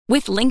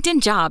With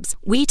LinkedIn Jobs,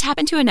 we tap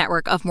into a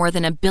network of more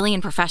than 1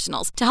 billion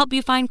professionals to help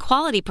you find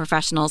quality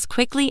professionals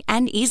quickly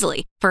and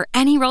easily for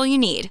any role you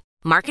need.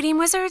 Marketing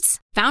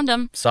wizards? Found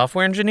them.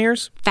 Software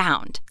engineers?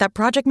 Found. That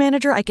project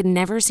manager I could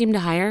never seem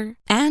to hire?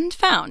 And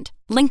found.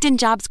 LinkedIn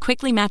Jobs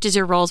quickly matches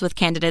your roles with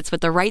candidates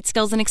with the right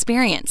skills and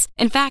experience.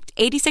 In fact,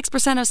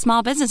 86% of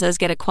small businesses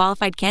get a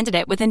qualified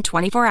candidate within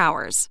 24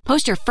 hours.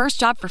 Post your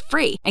first job for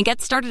free and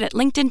get started at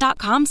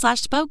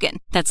linkedin.com/spoken.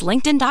 That's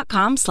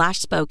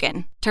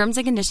linkedin.com/spoken. Terms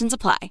and conditions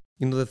apply.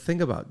 You know, the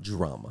thing about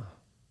drama,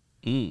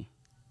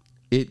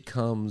 it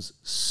comes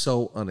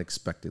so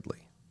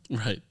unexpectedly.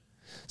 Right.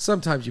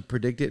 Sometimes you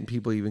predict it and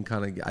people even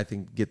kind of, I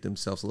think, get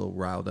themselves a little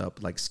riled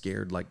up, like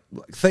scared, like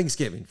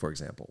Thanksgiving, for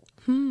example.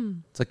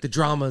 It's like the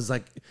drama is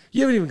like,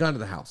 you haven't even gone to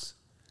the house.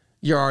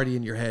 You're already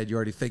in your head. You're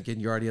already thinking.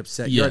 You're already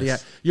upset.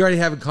 Yes. You're already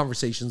having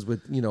conversations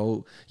with, you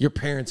know, your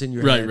parents in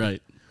your head.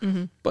 Right.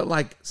 Mm-hmm. But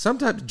like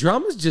sometimes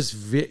drama's just,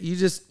 you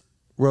just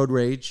road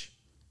rage.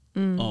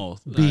 Oh,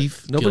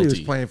 Beef. Nobody was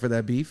guilty. planning for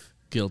that beef.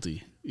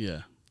 Guilty.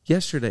 Yeah.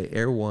 Yesterday,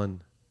 Air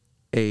One,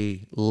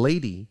 a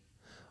lady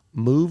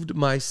moved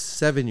my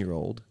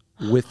 7-year-old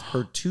with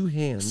her 2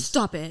 hands.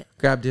 Stop it.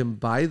 Grabbed him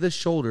by the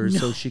shoulders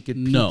so she could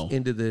peek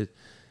into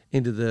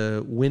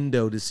the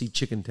window to see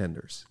chicken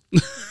tenders.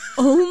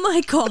 Oh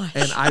my gosh.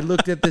 And I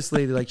looked at this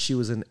lady like she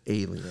was an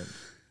alien.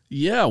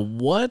 Yeah,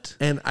 what?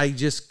 And I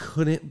just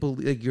couldn't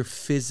believe, like, you're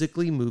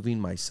physically moving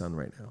my son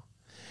right now.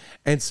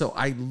 And so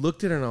I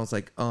looked at her and I was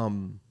like,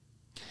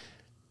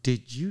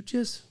 did you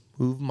just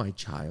move my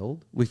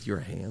child with your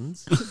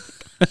hands?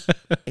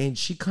 And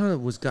she kind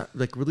of got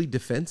like really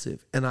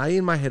defensive. And I,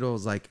 in my head, I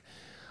was like,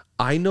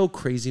 I know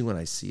crazy when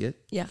I see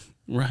it. Yeah.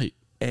 Right.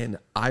 And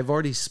I've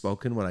already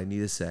spoken what I need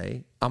to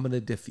say. I'm going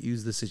to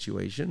diffuse the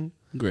situation.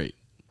 Great.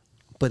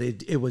 But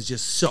it was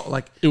just so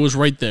like. It was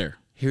right there.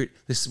 Here,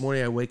 this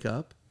morning I wake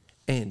up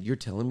and you're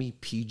telling me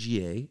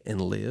PGA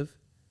and Liv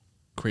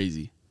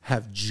Crazy.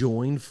 have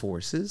joined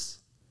forces.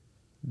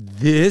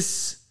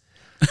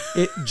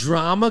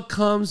 Drama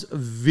comes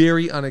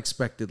very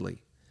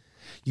unexpectedly.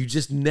 You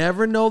just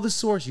never know the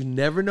source. You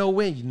never know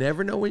when. You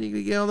never know when you're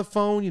going to get on the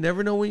phone. You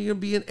never know when you're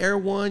going to be in Air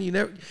One. You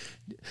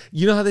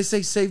know how they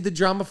say save the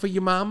drama for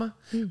your mama?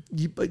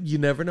 But you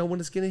never know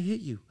when it's going to hit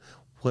you.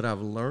 What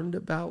I've learned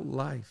about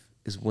life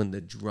is when the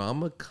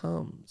drama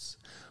comes,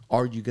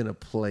 are you going to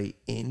play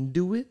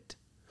into it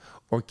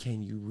or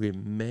can you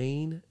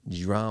remain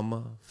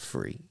drama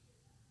free?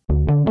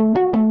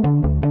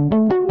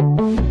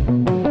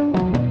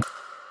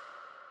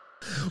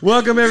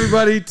 Welcome,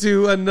 everybody,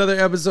 to another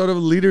episode of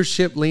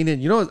Leadership Lean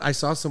In. You know what I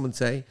saw someone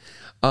say?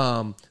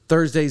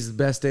 Thursday's the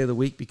best day of the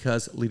week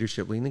because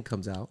Leadership Lean In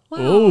comes out. Wow.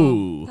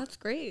 Oh. That's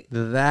great.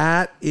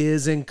 That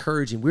is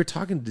encouraging. We're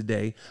talking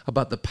today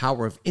about the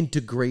power of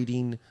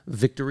integrating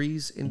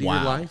victories into your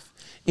life.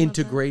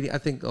 Integrating. I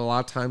think a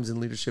lot of times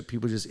in leadership,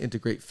 people just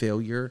integrate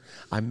failure.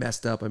 I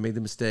messed up. I made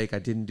the mistake. I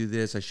didn't do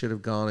this. I should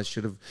have gone. I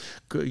should have,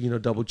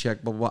 double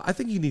checked. Blah, blah, blah. I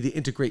think you need to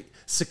integrate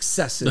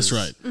successes. That's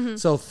right. Mm-hmm.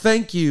 So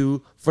thank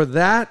you for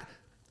that,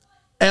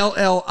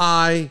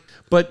 LLI.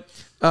 But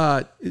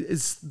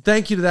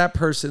thank you to that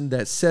person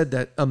that said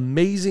that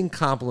amazing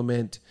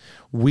compliment.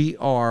 We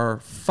are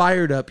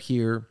fired up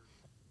here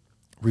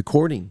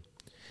recording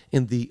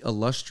in the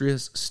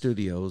illustrious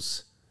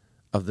studios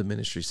of the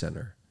Ministry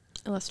Center.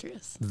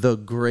 Illustrious. The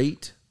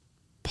great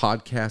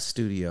podcast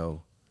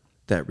studio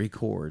that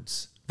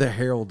records the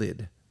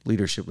heralded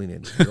Leadership Lean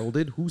In.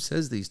 Heralded? Who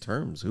says these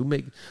terms?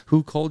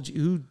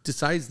 Who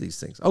decides these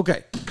things?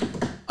 Okay.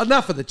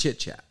 Enough of the chit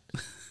chat.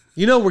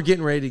 You know we're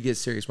getting ready to get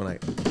serious when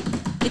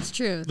It's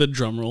true. The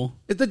drum roll.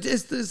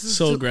 It's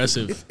So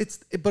aggressive.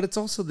 But it's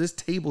also this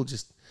table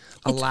just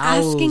It's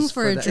allows asking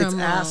for a that. drum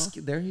roll.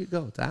 There you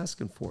go. It's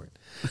asking for it.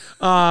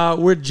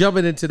 We're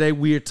jumping in today.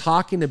 We are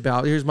talking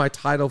about, here's my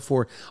title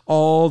for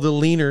all the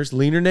leaners,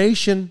 Leaner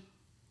Nation.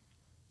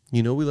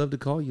 You know we love to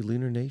call you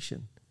Leaner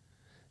Nation.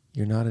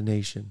 You're not a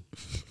nation.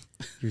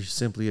 You're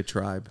simply a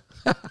tribe.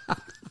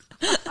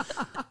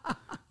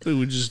 We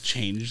would just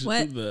change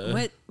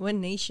What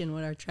nation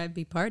would our tribe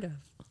be part of?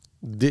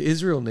 The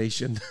Israel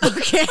Nation.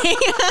 Okay.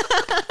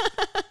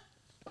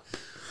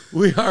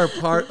 We are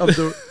part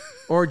of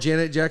or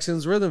Janet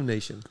Jackson's Rhythm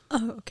Nation.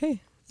 Oh,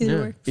 okay. Either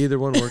works. Either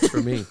one works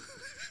for me.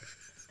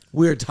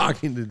 We are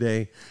talking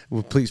today.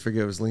 Well, please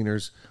forgive us,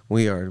 leaners.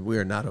 We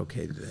are not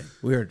okay today.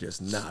 We are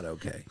just not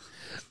okay.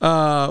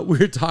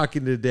 We're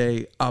talking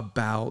today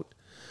about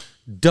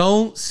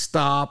don't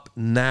stop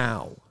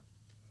now.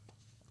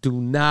 Do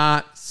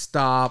not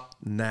stop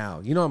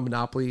now. You know, on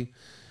Monopoly,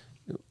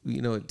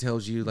 it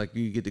tells you like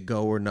you get to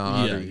go or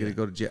not, or you get to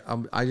go to jail.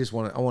 I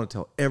want to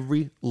tell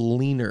every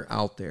leaner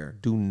out there,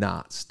 do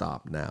not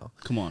stop now.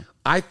 Come on.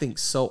 I think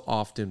so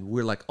often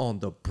we're like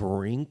on the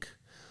brink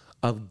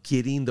of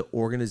getting the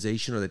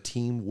organization or the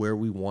team where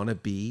we want to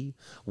be,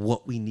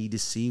 what we need to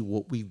see,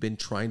 what we've been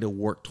trying to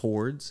work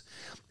towards.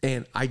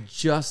 And I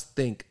just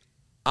think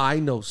I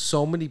know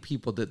so many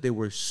people that they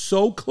were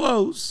so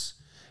close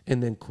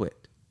and then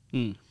quit.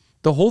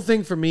 The whole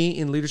thing for me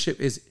in leadership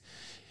is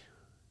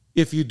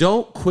if you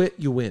don't quit,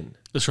 you win.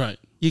 That's right.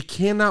 You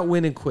cannot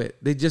win and quit.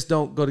 They just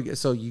don't go together.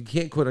 So you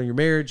can't quit on your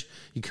marriage.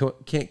 You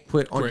can't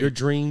quit on Great. your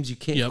dreams. You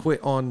can't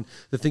quit on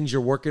the things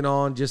you're working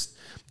on. Just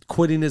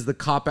quitting is the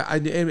cop out.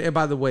 And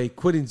by the way,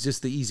 quitting is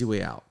just the easy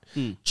way out.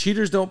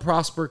 Cheaters don't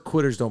prosper.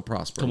 Quitters don't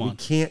prosper. Come on. We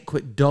can't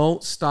quit.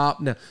 Don't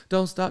stop now.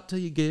 Don't stop till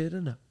you get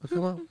enough.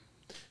 Come on.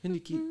 And you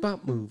keep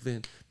on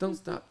moving. Don't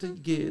stop till you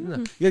get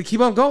enough. You got to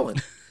keep on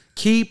going.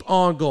 Keep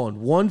on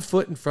going. One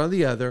foot in front of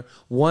the other,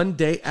 one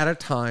day at a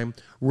time.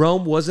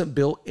 Rome wasn't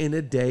built in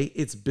a day.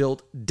 It's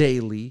built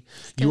daily.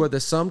 You are the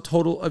sum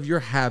total of your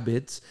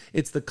habits.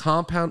 It's the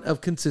compound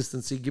of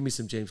consistency. Give me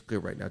some James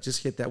Clear right now.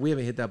 Just hit that. We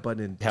haven't hit that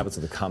button in... Habits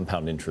of the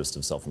compound interest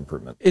of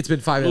self-improvement. It's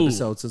been 5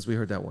 episodes since we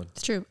heard that one.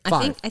 It's true.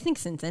 5. I think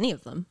since any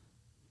of them.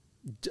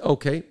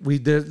 Okay. We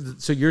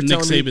did. So you're Nick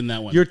telling me... Saban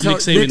that one. You're telling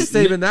Nick Nick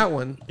Saban- Saban that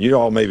one. You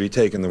all may be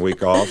taking the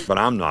week off, but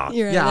I'm not.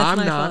 You're right. Yeah, That's I'm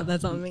my not. fault.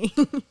 That's on me.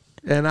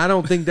 And I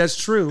don't think that's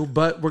true,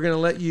 but we're going to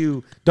let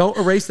you... Don't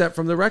erase that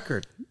from the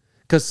record.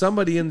 Because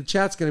somebody in the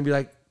chat's going to be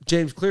like,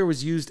 James Clear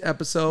was used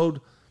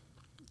episode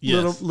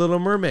Yes. Little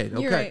Mermaid.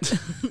 Okay. You're right.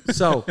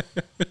 So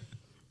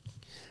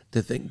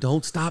the thing,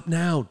 don't stop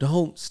now.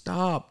 Don't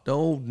stop.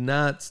 Don't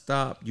not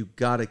stop. You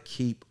got to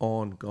keep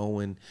on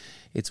going.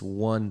 It's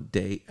one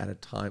day at a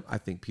time. I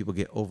think people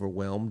get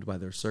overwhelmed by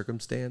their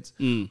circumstance,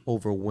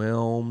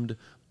 overwhelmed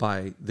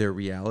by their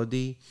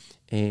reality,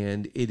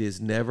 and it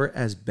is never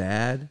as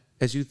bad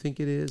as you think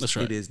it is. That's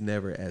right. It is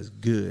never as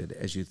good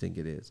as you think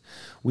it is.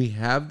 We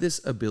have this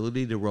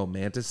ability to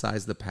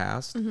romanticize the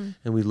past, and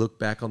we look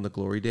back on the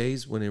glory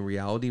days when in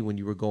reality, when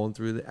you were going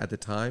through it at the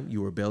time,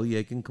 you were belly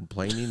aching,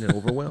 complaining, and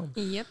overwhelmed.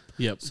 Yep.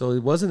 Yep. So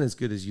it wasn't as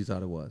good as you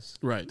thought it was.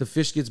 Right. The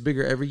fish gets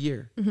bigger every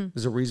year.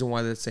 There's a reason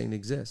why that saying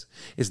exists.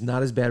 It's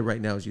not as bad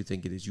right now as you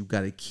think it is. You've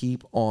got to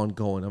keep on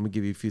going. I'm going to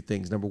give you a few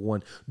things. Number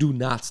one, do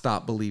not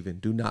stop believing.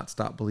 Do not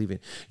stop believing.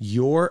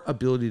 Your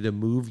ability to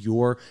move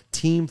your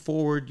team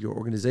forward, your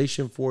organization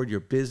forward, your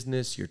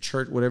business, your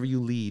church, whatever you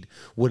lead,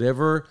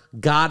 whatever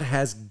God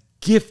has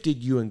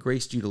gifted you and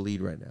graced you to lead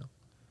right now,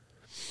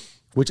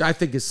 which I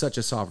think is such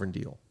a sovereign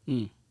deal.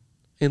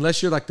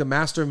 Unless you're like the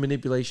master of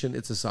manipulation,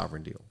 it's a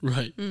sovereign deal.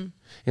 Right.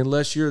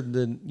 Unless you're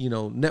the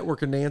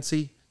networker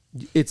Nancy,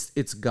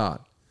 it's God.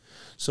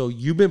 So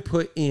you've been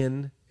put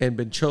in and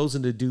been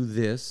chosen to do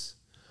this.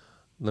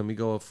 Let me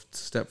go a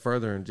step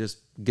further and just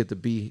get the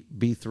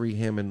B3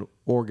 Hammond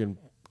organ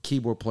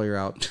keyboard player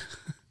out.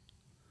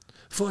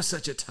 For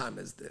such a time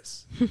as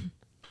this.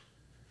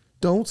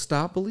 Don't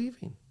stop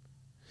believing.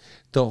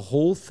 The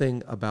whole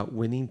thing about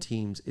winning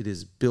teams, it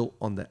is built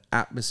on the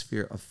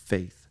atmosphere of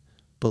faith,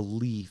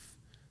 belief,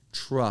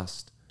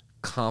 trust,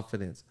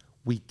 confidence.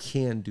 We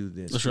can do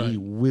this. That's right. We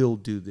will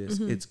do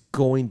this. It's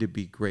going to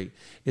be great.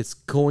 It's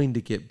going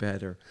to get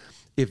better.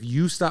 If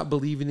you stop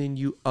believing in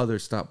you,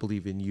 others stop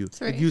believing in you.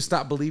 right. If you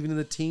stop believing in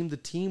the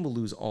team will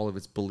lose all of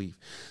its belief.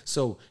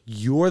 So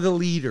you're the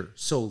leader.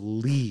 So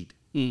lead.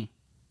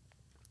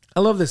 I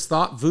love this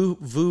thought.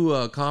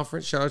 VU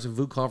conference. Shout out to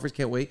VU conference.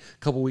 Can't wait. A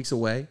couple weeks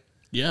away.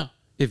 Yeah.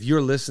 If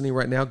you're listening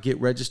right now, get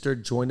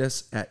registered. Join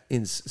us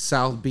in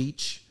South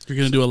Beach. You're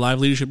going to do a live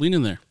leadership lean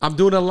in there. I'm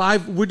doing a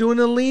live. We're doing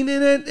a lean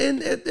in at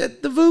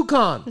the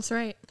VUCon. That's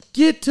right.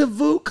 Get to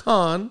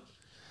VUCon.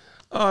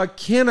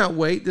 Cannot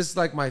wait. This is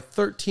like my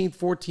 13th,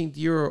 14th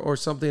year or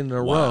something in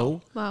a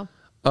row. Wow.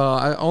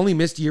 I only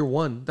missed year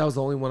one. That was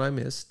the only one I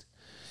missed.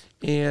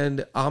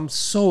 And I'm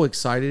so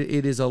excited.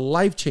 It is a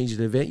life-changing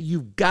event.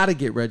 You've got to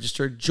get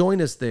registered. Join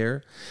us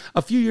there.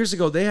 A few years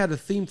ago, they had a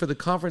theme for the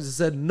conference that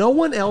said, no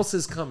one else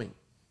is coming.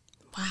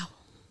 Wow.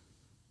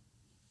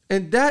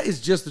 And that is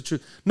just the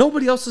truth.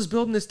 Nobody else is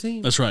building this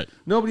team. That's right.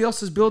 Nobody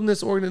else is building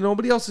this organ.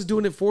 Nobody else is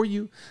doing it for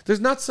you.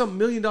 There's not some $1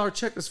 million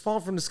check that's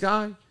falling from the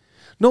sky.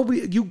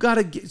 Nobody, you got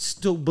to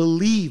still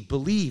believe.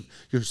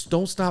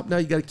 Don't stop now.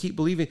 You got to keep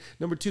believing.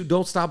 Number two,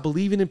 don't stop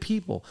believing in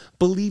people.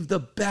 Believe the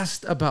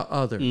best about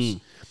others.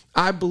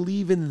 I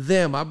believe in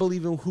them. I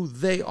believe in who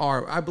they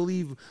are. I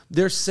believe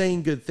they're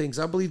saying good things.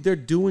 I believe they're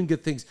doing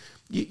good things.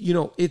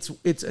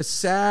 It's a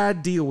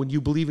sad deal when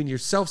you believe in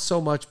yourself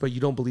so much, but you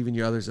don't believe in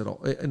your others at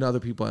all, in other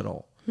people at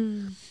all.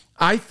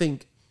 I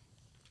think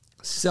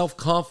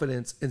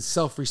self-confidence and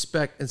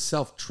self-respect and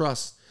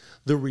self-trust,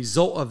 the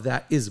result of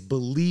that is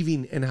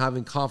believing and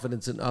having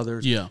confidence in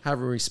others,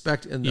 having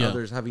respect in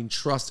others, having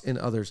trust in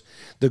others.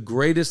 The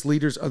greatest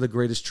leaders are the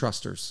greatest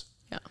trusters.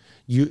 Yeah.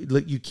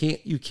 You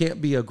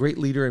can't be a great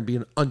leader and be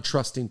an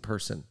untrusting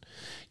person.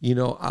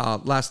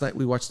 Last night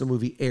we watched the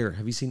movie Air.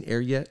 Have you seen Air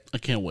yet? I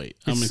can't wait.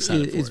 I'm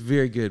excited for It's it.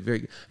 very good, very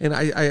good. And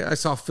I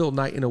saw Phil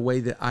Knight in a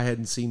way that I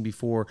hadn't seen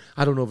before.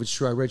 I don't know if it's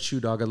true. I read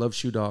Shoe Dog. I love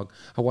Shoe Dog.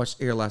 I watched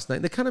Air last night.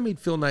 And they kind of made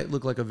Phil Knight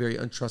look like a very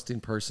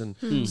untrusting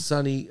person.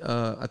 Sonny,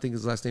 I think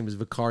his last name is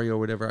Vicario or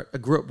whatever. I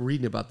grew up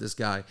reading about this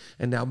guy,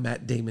 and now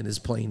Matt Damon is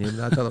playing him.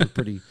 And I thought it was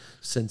pretty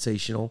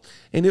sensational.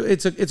 And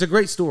it's a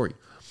great story.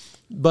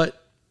 But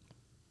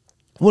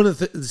one of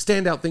the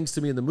standout things to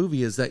me in the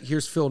movie is that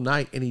here's Phil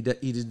Knight, and he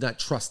did not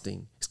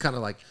trusting. He's kind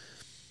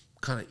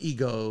of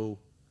ego,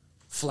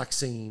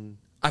 flexing.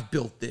 I've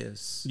built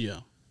this.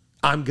 Yeah.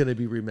 I'm going to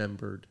be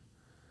remembered.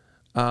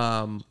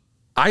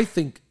 I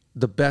think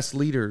the best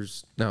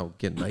leaders. Now,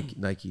 again,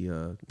 Nike,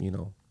 you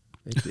know,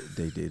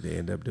 they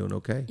end up doing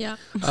okay. Yeah.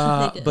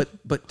 They did.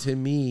 But to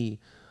me,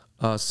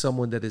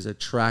 someone that is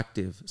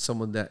attractive,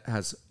 someone that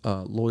has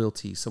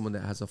loyalty, someone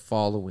that has a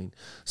following,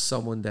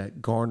 someone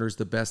that garners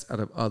the best out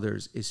of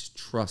others is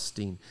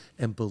trusting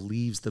and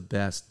believes the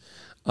best.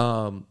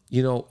 You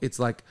know, it's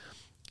like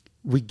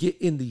we get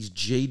in these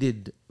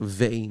jaded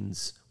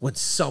veins when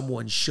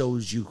someone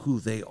shows you who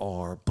they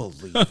are,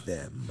 believe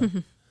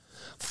them.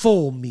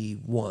 Fool me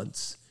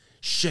once,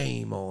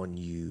 shame on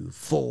you.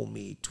 Fool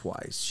me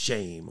twice,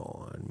 shame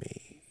on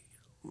me.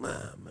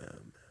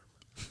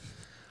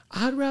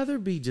 I'd rather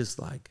be just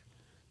like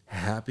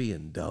happy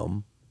and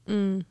dumb.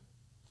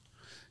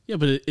 Yeah,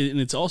 but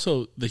it's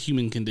also the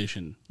human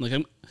condition.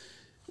 Like,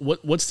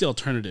 what's the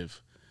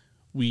alternative?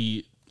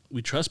 We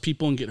trust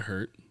people and get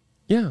hurt.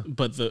 Yeah.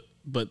 But the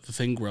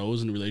thing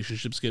grows and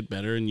relationships get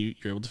better and you're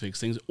able to fix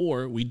things.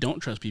 Or we don't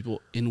trust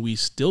people and we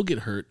still get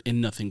hurt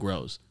and nothing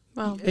grows.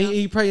 Well, And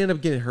you probably end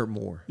up getting hurt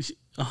more,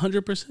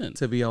 100%.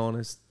 to be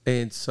honest.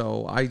 And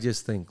so I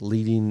just think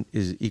leading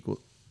is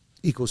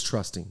equals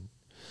trusting.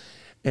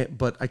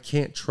 But I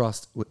can't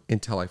trust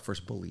until I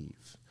first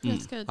believe.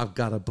 that's good. I've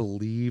got to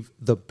believe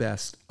the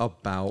best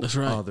about That's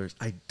right. others.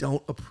 I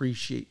don't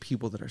appreciate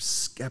people that are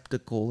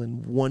skeptical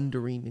and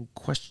wondering and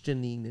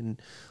questioning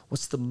and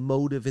what's the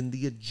motive and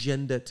the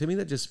agenda. To me,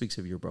 that just speaks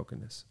of your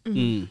brokenness.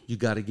 You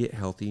got to get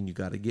healthy and you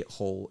got to get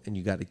whole and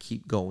you got to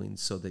keep going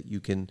so that you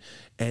can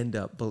end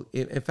up.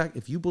 In fact,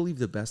 if you believe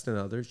the best in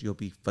others, you'll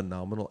be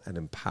phenomenal and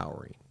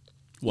empowering.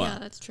 Wow. Yeah,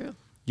 that's true.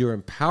 Your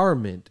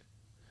empowerment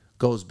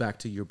goes back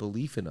to your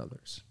belief in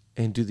others.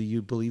 And do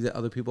you believe that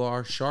other people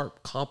are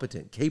sharp,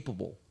 competent,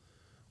 capable,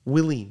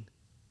 willing,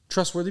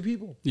 trustworthy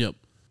people? Yep.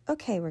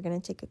 Okay, we're going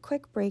to take a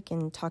quick break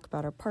and talk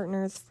about our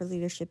partners for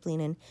Leadership Lean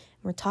In.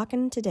 We're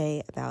talking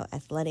today about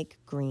Athletic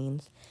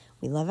Greens.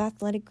 We love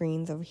Athletic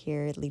Greens over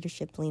here at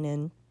Leadership Lean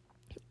In.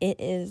 It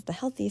is the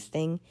healthiest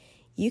thing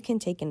you can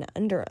take in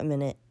under a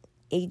minute.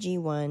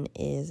 AG1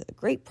 is a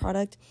great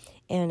product,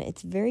 and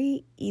it's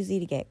very easy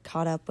to get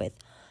caught up with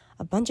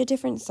a bunch of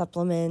different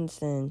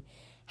supplements and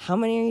how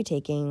many are you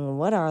taking,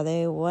 what are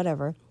they,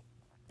 whatever.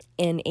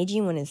 And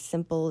AG1 is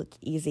simple, it's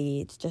easy,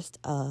 it's just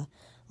a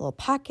little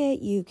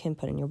packet you can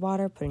put in your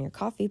water, put in your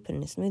coffee, put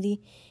in a smoothie.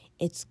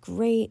 It's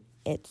great,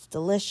 it's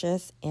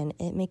delicious, and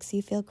it makes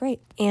you feel great.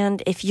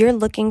 And if you're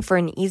looking for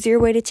an easier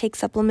way to take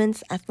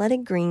supplements,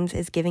 Athletic Greens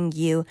is giving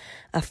you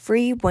a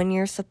free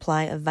 1-year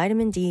supply of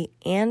vitamin D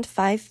and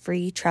 5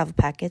 free travel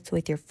packets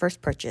with your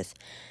first purchase.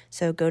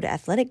 So go to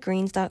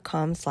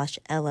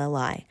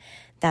athleticgreens.com/LLI.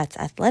 That's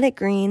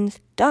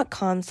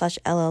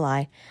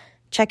athleticgreens.com/LLI.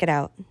 Check it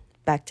out.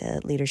 Back to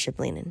Leadership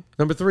Lean In.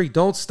 Number 3,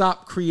 don't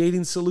stop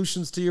creating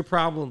solutions to your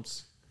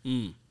problems.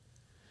 You're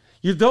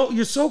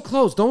so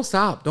close. Don't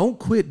stop. Don't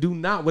quit. Do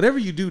not. Whatever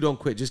you do, don't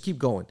quit. Just keep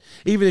going.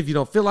 Even if you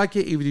don't feel like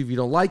it, even if you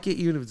don't like it,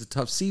 even if it's a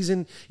tough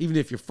season, even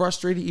if you're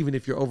frustrated, even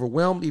if you're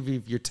overwhelmed, even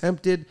if you're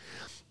tempted,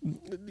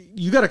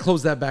 you got to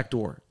close that back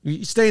door.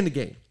 You stay in the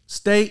game.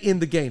 Stay in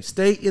the game.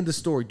 Stay in the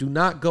story. Do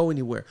not go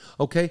anywhere.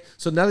 Okay?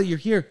 So now that you're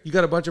here, you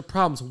got a bunch of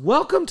problems.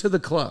 Welcome to the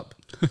club.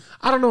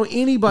 I don't know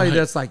anybody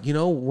that's like, you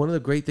know, one of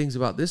the great things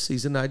about this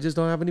season, I just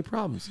don't have any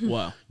problems.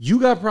 Wow. You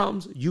got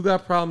problems. You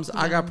got problems.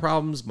 I got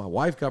problems. My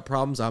wife got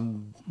problems.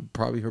 I'm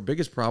probably her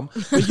biggest problem.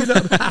 But you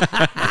know,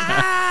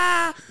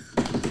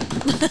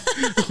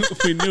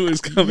 We knew it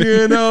was coming.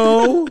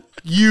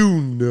 you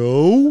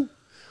know,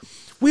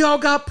 we all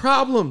got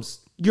problems.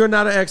 You're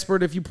not an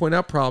expert if you point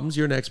out problems.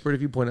 You're an expert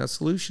if you point out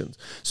solutions.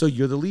 So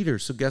you're the leader.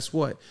 So guess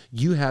what?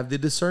 You have the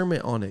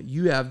discernment on it.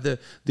 You have the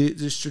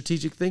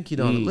strategic thinking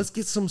on it. Let's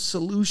get some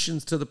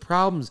solutions to the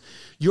problems.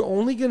 You're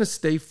only going to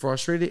stay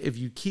frustrated if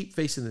you keep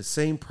facing the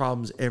same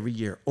problems every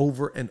year,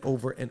 over and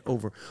over and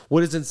over.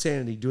 What is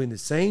insanity? Doing the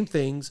same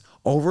things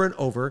over and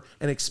over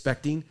and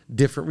expecting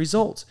different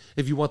results.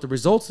 If you want the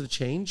results to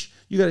change,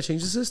 you got to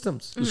change the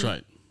systems. That's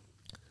right.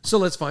 So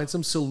let's find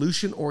some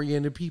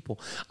solution-oriented people.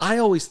 I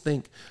always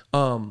think,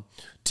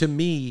 to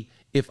me,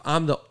 if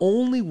I'm the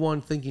only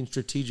one thinking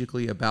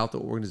strategically about the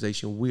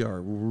organization, we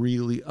are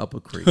really up a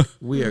creek.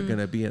 We are going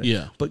to be in it.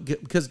 Yeah. But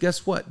because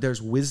guess what?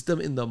 There's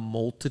wisdom in the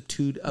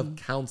multitude of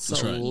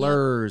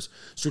counselors,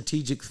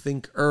 strategic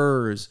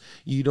thinkers.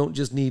 You don't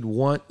just need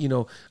one. You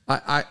know,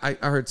 I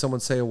heard someone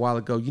say a while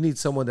ago, you need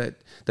someone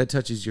that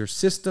touches your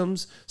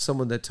systems,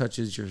 someone that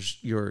touches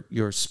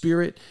your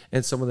spirit,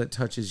 and someone that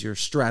touches your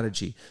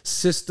strategy.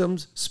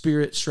 Systems,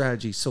 spirit,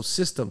 strategy. So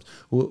systems.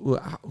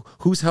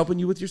 Who's helping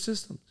you with your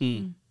systems?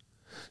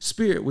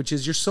 Spirit, which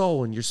is your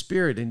soul and your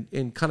spirit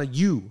and kind of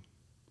you.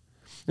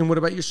 And what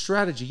about your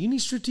strategy? You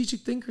need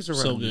strategic thinkers around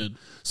So you. good.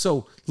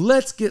 So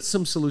let's get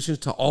some solutions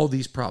to all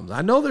these problems.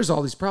 I know there's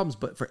all these problems,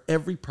 but for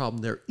every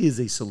problem, there is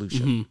a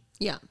solution.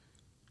 Yeah.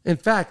 In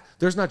fact,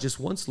 there's not just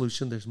one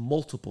solution, there's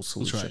multiple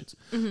solutions.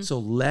 So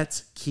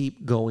let's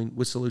keep going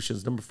with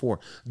solutions. Number 4,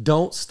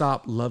 don't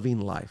stop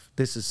loving life.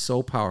 This is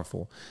so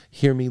powerful.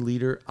 Hear me,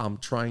 leader. I'm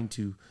trying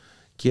to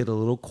get a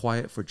little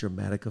quiet for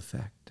dramatic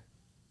effect.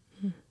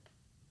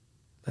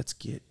 Let's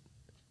get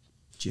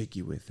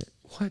jiggy with it.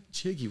 What?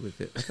 Jiggy with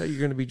it. I thought you were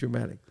going to be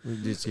dramatic.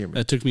 Just hear me.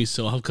 That took me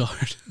so off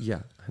guard.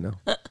 Yeah, I know.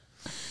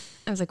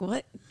 I was like,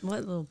 what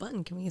little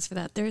button can we use for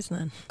that? There's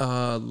none.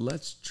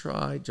 Let's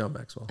try John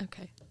Maxwell.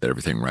 Okay. That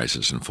everything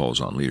rises and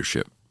falls on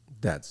leadership.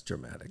 That's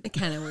dramatic. It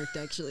kind of worked,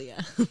 actually,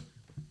 yeah.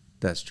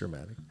 That's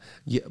dramatic.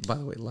 Yeah, by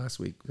the way, last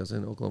week I was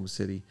in Oklahoma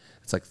City.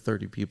 It's like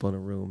 30 people in a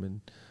room,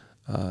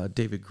 and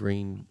David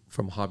Green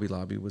from Hobby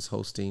Lobby was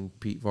hosting.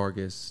 Pete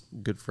Vargas,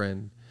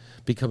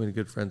 becoming a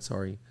good friend,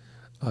 sorry.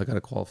 I got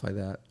to qualify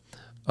that.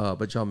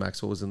 But John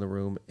Maxwell was in the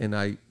room, and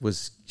I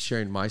was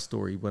sharing my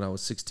story. When I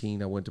was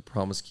 16, I went to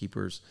Promise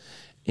Keepers,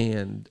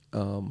 and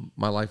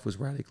my life was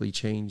radically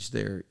changed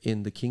there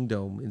in the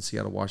Kingdom in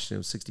Seattle, Washington,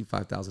 with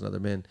 65,000 other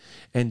men.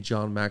 And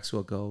John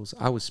Maxwell goes,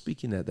 I was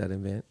speaking at that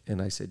event,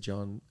 and I said,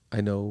 John, I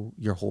know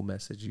your whole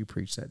message you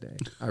preached that day.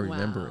 I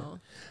remember Wow.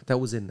 it. That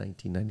was in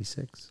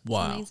 1996.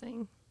 Wow.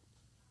 Amazing.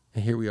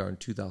 And here we are in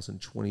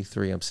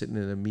 2023. I'm sitting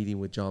in a meeting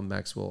with John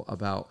Maxwell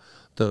about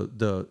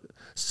the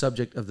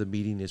subject of the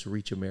meeting is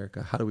Reach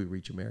America. How do we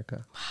reach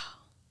America? Wow.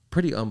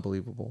 Pretty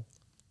unbelievable.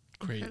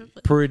 Crazy.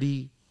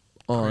 Pretty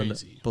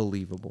Crazy.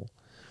 unbelievable.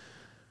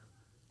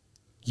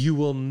 You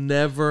will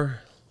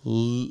never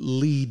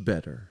lead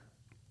better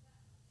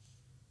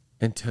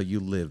until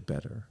you live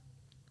better.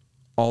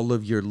 All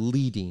of your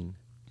leading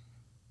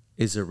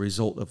is a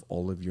result of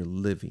all of your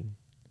living.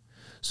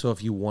 So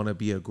if you want to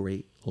be a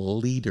great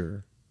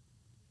leader,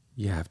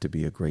 you have to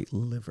be a great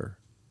liver.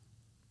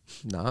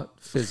 Not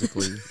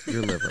physically,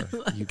 your liver.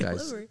 You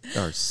guys liver.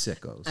 are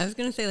sickos. I was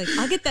going to say, like,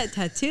 I'll get that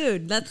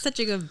tattooed. That's such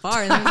a good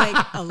bar. And I was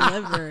like, a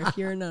liver. If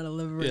you're not a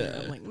liver,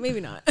 Yeah. I'm like,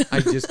 maybe not.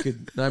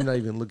 I'm not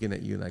even looking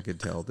at you, and I could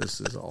tell this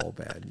is all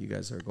bad. You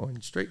guys are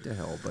going straight to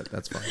hell, but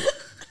that's fine.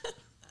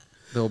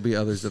 There'll be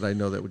others that I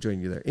know that will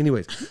join you there.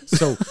 Anyways,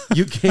 so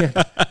you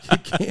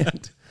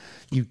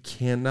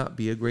cannot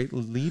be a great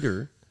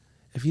leader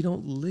if you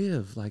don't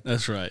live like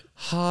That's right.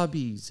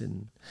 hobbies.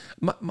 And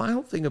my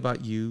whole thing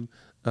about you,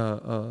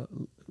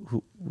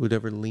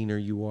 whatever leaner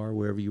you are,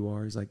 wherever you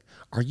are, is like,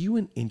 are you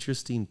an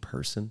interesting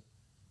person?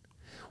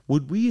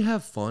 Would we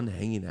have fun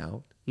hanging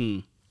out?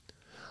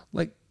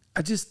 Like,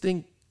 I just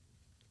think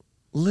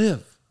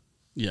live.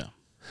 Yeah.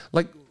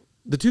 Like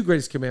the two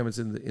greatest commandments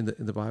in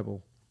the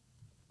Bible,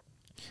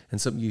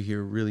 and something you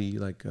hear really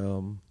like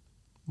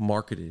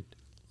marketed: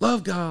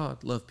 love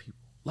God, love people,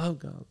 love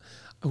God.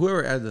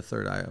 Whoever added the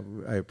third,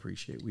 I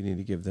appreciate. We need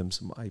to give them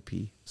some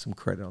IP, some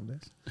credit on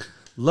this.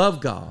 Love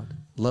God,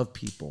 love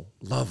people,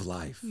 love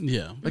life.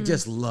 Yeah. Like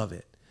just love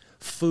it.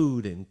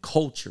 Food and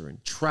culture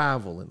and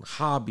travel and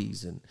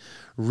hobbies and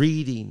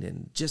reading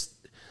and just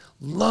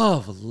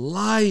love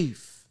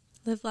life.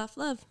 Live, laugh,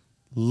 love.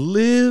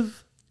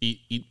 Live.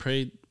 Eat,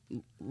 pray,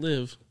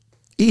 live.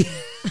 Eat.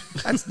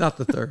 That's not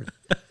the third.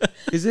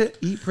 Is it?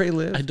 Eat, pray,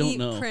 live? I don't Eat,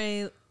 know.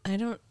 pray. I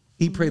don't.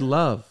 Eat, pray,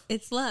 love.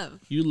 It's love.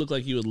 You look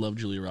like you would love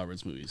Julia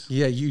Roberts movies.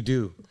 Yeah, you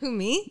do. Who,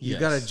 me? You Yes.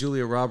 got a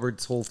Julia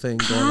Roberts whole thing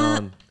going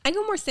on. I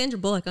go more Sandra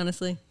Bullock,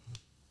 honestly.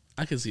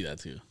 I can see that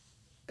too.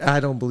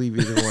 I don't believe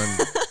either one.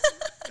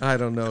 I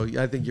don't know.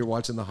 I think you're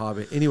watching The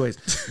Hobbit. Anyways,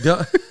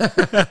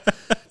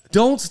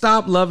 don't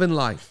stop loving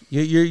life.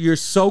 You're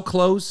so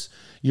close.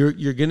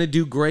 You're gonna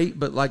do great,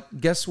 but like,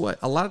 guess what?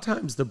 A lot of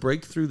times, the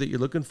breakthrough that you're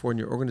looking for in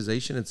your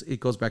organization, it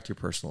goes back to your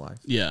personal life.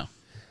 Yeah.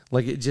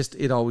 Like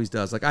it always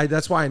does. Like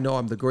that's why I know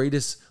I'm the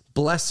greatest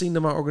blessing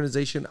to my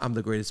organization. I'm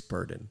the greatest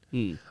burden.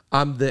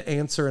 I'm the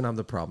answer and I'm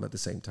the problem at the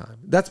same time.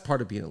 That's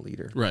part of being a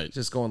leader. Right.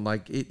 Just going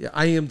like,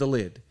 I am the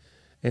lid.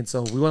 And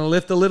so we want to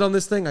lift the lid on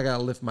this thing. I got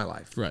to lift my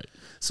life. Right.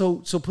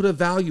 So put a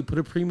value, put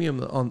a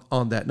premium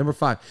on that. Number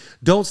 5,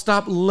 don't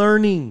stop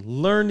learning.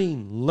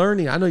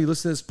 I know you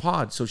listen to this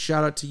pod, so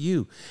shout out to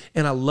you.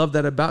 And I love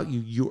that about you.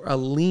 You're a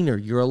leaner.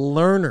 You're a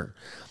learner.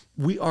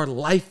 We are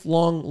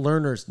lifelong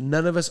learners.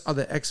 None of us are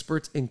the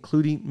experts,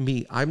 including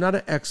me. I'm not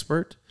an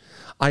expert.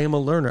 I am a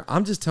learner.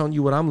 I'm just telling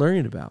you what I'm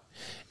learning about.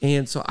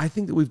 And so I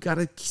think that we've got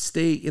to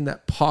stay in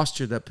that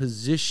posture, that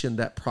position,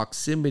 that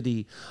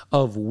proximity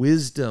of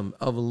wisdom,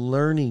 of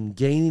learning,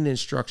 gaining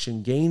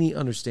instruction, gaining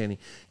understanding.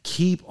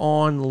 Keep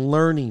on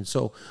learning.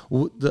 So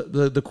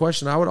the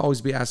question I would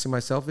always be asking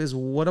myself is,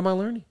 what am I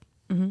learning?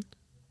 Mm-hmm.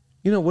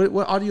 You know,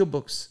 what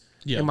audiobooks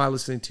am I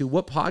listening to?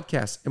 What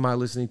podcasts am I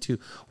listening to?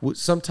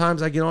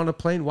 Sometimes I get on a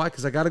plane. Why?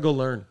 Because I got to go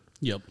learn.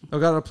 Yep. I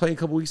got on a plane a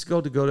couple weeks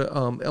ago to go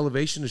to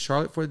Elevation to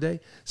Charlotte for a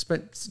day.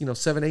 Spent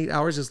 7-8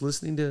 hours just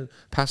listening to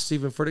Pastor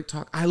Stephen Furtick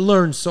talk. I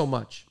learned so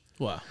much.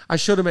 Wow. I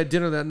showed him at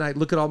dinner that night.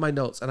 Look at all my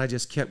notes, and I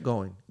just kept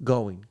going.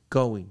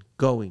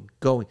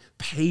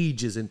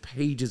 Pages and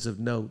pages of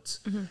notes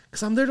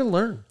because I'm there to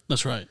learn.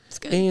 That's right. It's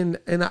good.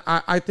 And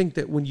I think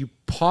that when you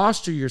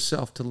posture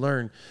yourself to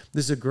learn,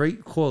 this is a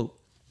great quote.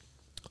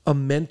 A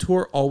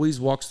mentor always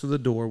walks through the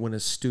door when a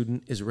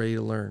student is ready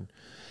to learn.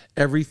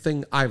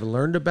 Everything I've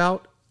learned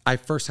about, I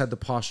first had the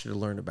posture to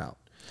learn about.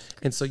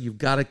 And so you've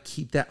got to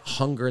keep that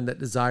hunger and that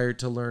desire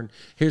to learn.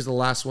 Here's the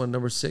last one,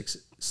 number 6.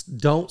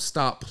 Don't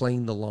stop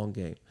playing the long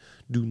game.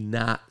 Do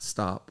not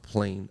stop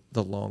playing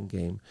the long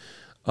game.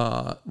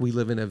 We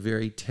live in a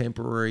very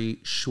temporary,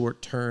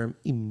 short-term,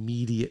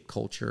 immediate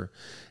culture.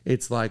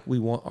 It's like we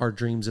want our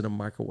dreams in a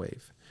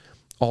microwave.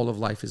 All of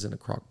life is in a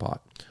crock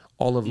pot.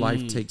 All of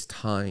life takes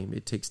time.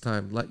 It takes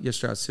time. Like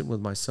yesterday, I was sitting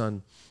with my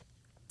son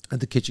at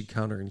the kitchen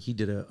counter, and he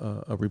did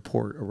a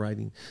report, a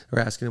writing.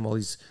 They're asking him all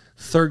these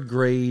third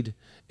grade,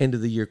 end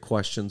of the year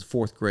questions,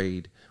 fourth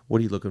grade. What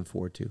are you looking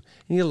forward to? And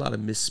he had a lot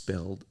of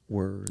misspelled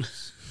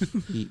words.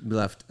 He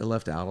left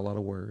out a lot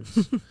of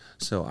words.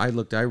 So I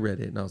read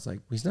it, and I was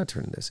like, he's not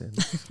turning this in.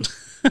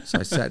 So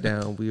I sat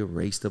down, we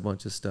erased a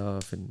bunch of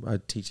stuff, and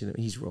I'm teaching him.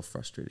 He's real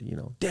frustrated,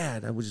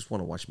 Dad, I would just want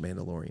to watch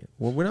Mandalorian.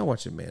 Well, we're not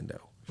watching Mando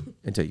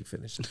until you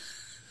finish it.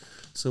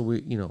 So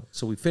we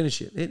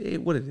finish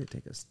it. What did it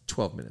take us?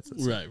 12 minutes.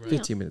 Right.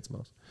 15 minutes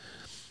most.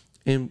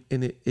 And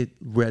it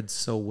read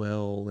so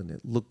well, and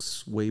it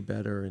looks way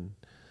better. And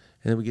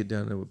then we get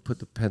down and we put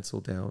the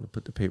pencil down and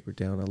put the paper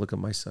down. I look at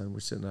my son.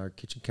 We're sitting at our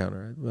kitchen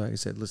counter. I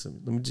said,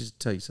 listen, let me just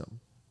tell you something.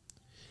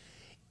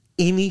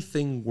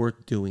 Anything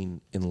worth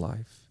doing in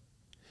life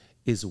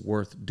is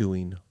worth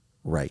doing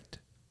right.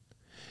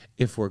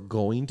 If we're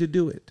going to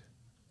do it,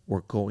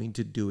 we're going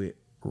to do it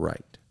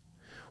right.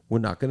 We're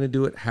not going to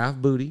do it half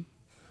booty.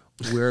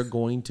 We're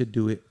going to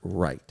do it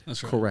right,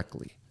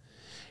 correctly.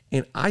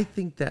 And I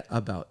think that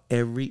about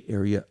every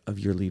area of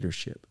your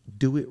leadership.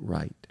 Do it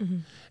right. Mm-hmm.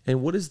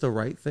 And what is the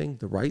right thing?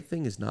 The right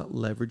thing is not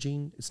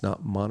leveraging. It's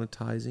not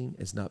monetizing.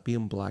 It's not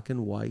being black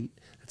and white.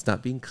 It's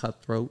not being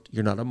cutthroat.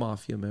 You're not a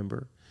mafia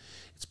member.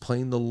 It's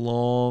playing the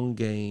long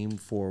game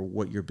for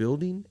what you're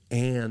building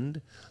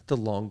and the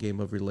long game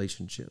of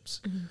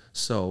relationships. Mm-hmm.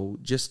 So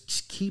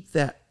just keep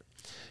that.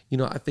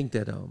 I think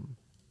that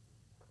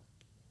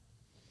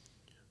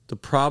the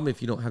problem,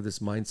 if you don't have this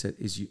mindset,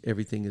 is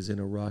everything is in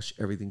a rush.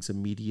 Everything's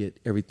immediate.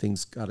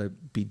 Everything's got to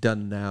be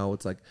done now.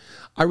 It's like,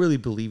 I really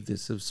believe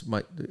this.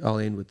 I'll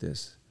end with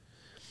this.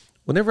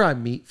 Whenever I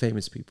meet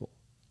famous people,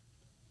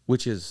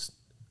 which is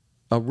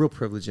a real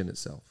privilege in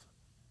itself.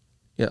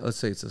 Yeah, let's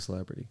say it's a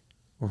celebrity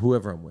or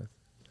whoever I'm with.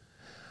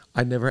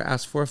 I never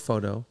ask for a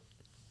photo,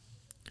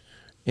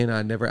 and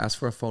I never ask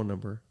for a phone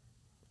number,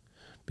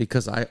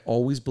 because I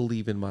always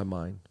believe in my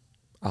mind,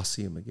 I'll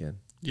see him again.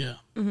 Yeah.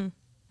 Mm-hmm.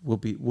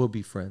 We'll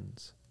be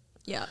friends.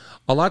 Yeah.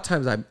 A lot of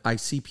times I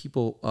see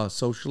people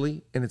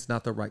socially, and it's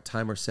not the right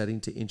time or setting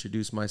to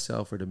introduce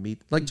myself or to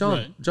meet. Like John.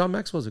 Right. John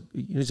Maxwell's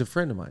he's a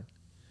friend of mine.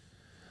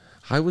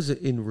 I was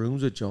in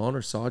rooms with John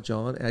or saw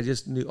John, and I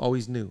just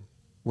always knew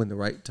when the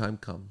right time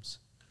comes.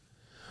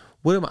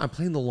 I'm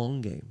playing the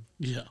long game.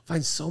 Yeah. I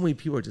find so many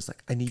people are just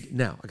like, I need it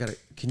now.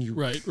 Can you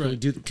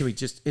can we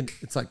just, and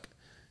it's like,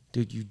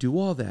 dude, you do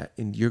all that,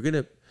 and you're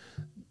gonna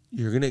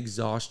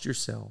exhaust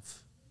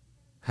yourself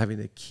having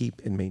to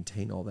keep and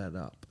maintain all that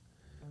up.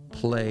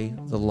 Play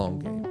the long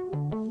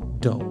game.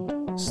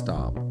 Don't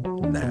stop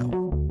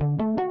now.